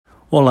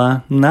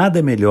Olá, nada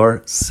é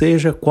melhor,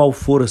 seja qual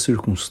for a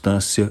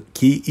circunstância,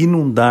 que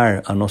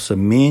inundar a nossa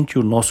mente e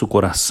o nosso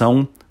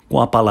coração com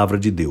a palavra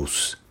de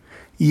Deus.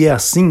 E é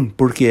assim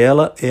porque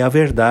ela é a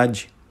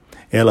verdade.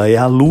 Ela é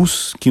a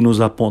luz que nos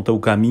aponta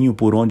o caminho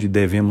por onde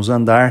devemos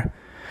andar.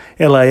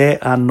 Ela é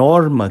a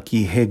norma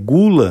que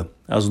regula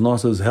as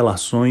nossas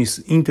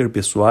relações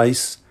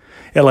interpessoais.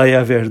 Ela é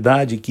a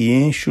verdade que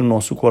enche o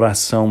nosso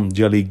coração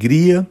de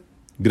alegria,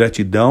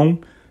 gratidão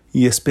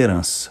e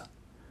esperança.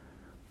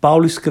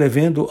 Paulo,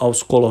 escrevendo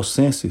aos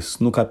Colossenses,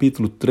 no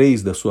capítulo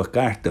 3 da sua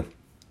carta,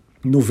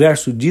 no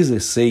verso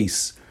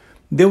 16,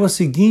 deu a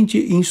seguinte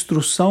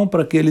instrução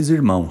para aqueles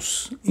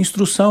irmãos.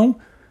 Instrução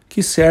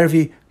que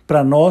serve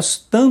para nós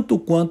tanto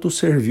quanto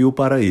serviu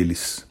para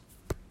eles.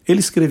 Ele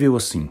escreveu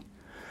assim: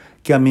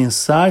 que a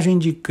mensagem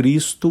de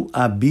Cristo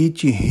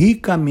habite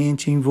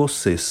ricamente em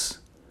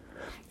vocês.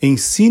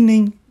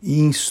 Ensinem e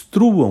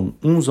instruam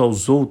uns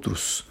aos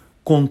outros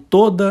com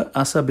toda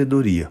a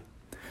sabedoria.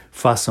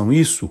 Façam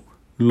isso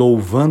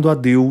louvando a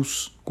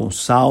Deus com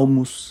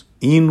salmos,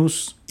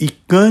 hinos e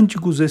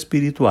cânticos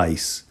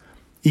espirituais,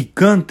 e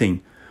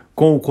cantem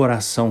com o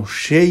coração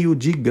cheio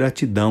de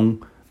gratidão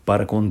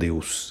para com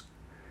Deus.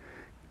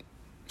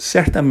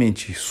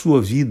 Certamente sua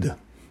vida,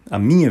 a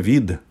minha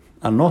vida,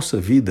 a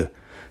nossa vida,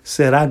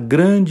 será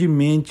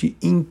grandemente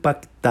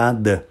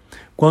impactada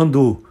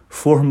quando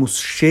formos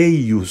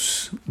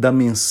cheios da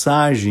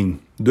mensagem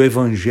do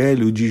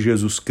Evangelho de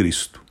Jesus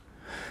Cristo.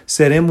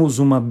 Seremos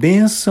uma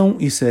bênção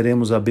e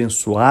seremos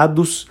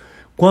abençoados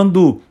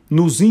quando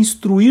nos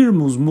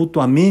instruirmos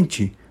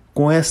mutuamente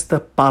com esta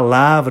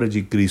palavra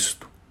de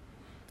Cristo.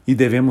 E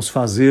devemos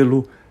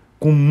fazê-lo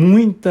com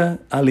muita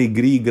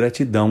alegria e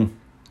gratidão,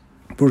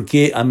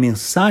 porque a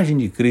mensagem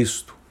de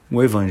Cristo,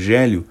 o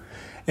Evangelho,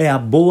 é a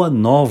boa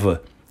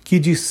nova que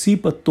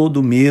dissipa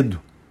todo medo,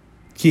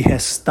 que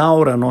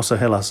restaura a nossa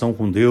relação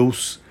com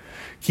Deus,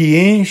 que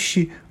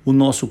enche o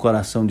nosso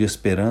coração de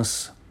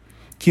esperança,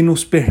 que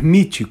nos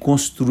permite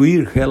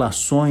construir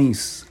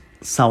relações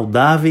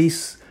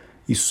saudáveis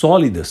e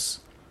sólidas,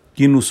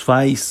 que nos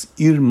faz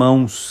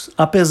irmãos,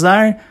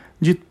 apesar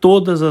de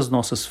todas as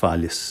nossas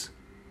falhas.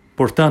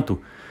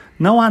 Portanto,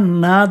 não há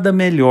nada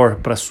melhor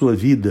para a sua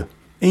vida,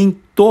 em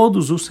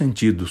todos os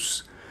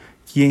sentidos,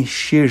 que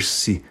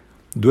encher-se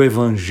do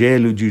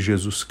Evangelho de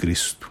Jesus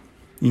Cristo.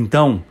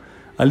 Então,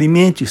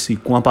 alimente-se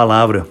com a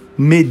palavra,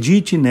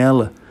 medite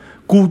nela,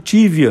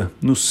 cultive-a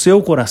no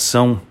seu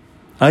coração,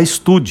 a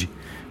estude,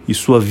 e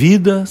sua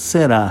vida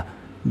será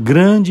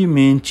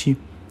grandemente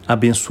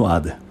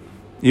abençoada.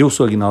 Eu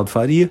sou Aguinaldo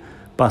Faria,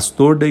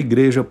 pastor da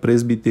Igreja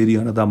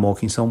Presbiteriana da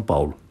Moca, em São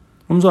Paulo.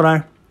 Vamos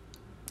orar.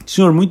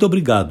 Senhor, muito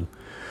obrigado,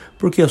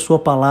 porque a sua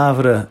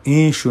palavra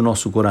enche o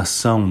nosso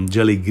coração de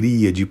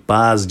alegria, de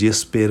paz, de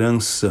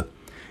esperança.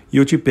 E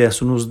eu te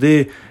peço, nos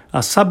dê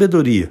a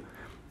sabedoria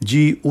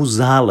de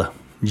usá-la,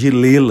 de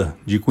lê-la,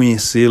 de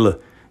conhecê-la,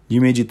 de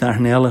meditar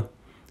nela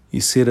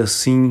e ser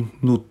assim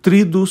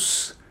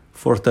nutridos,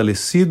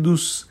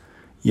 fortalecidos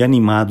e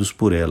animados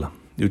por ela.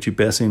 Eu te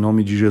peço em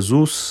nome de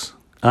Jesus.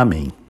 Amém.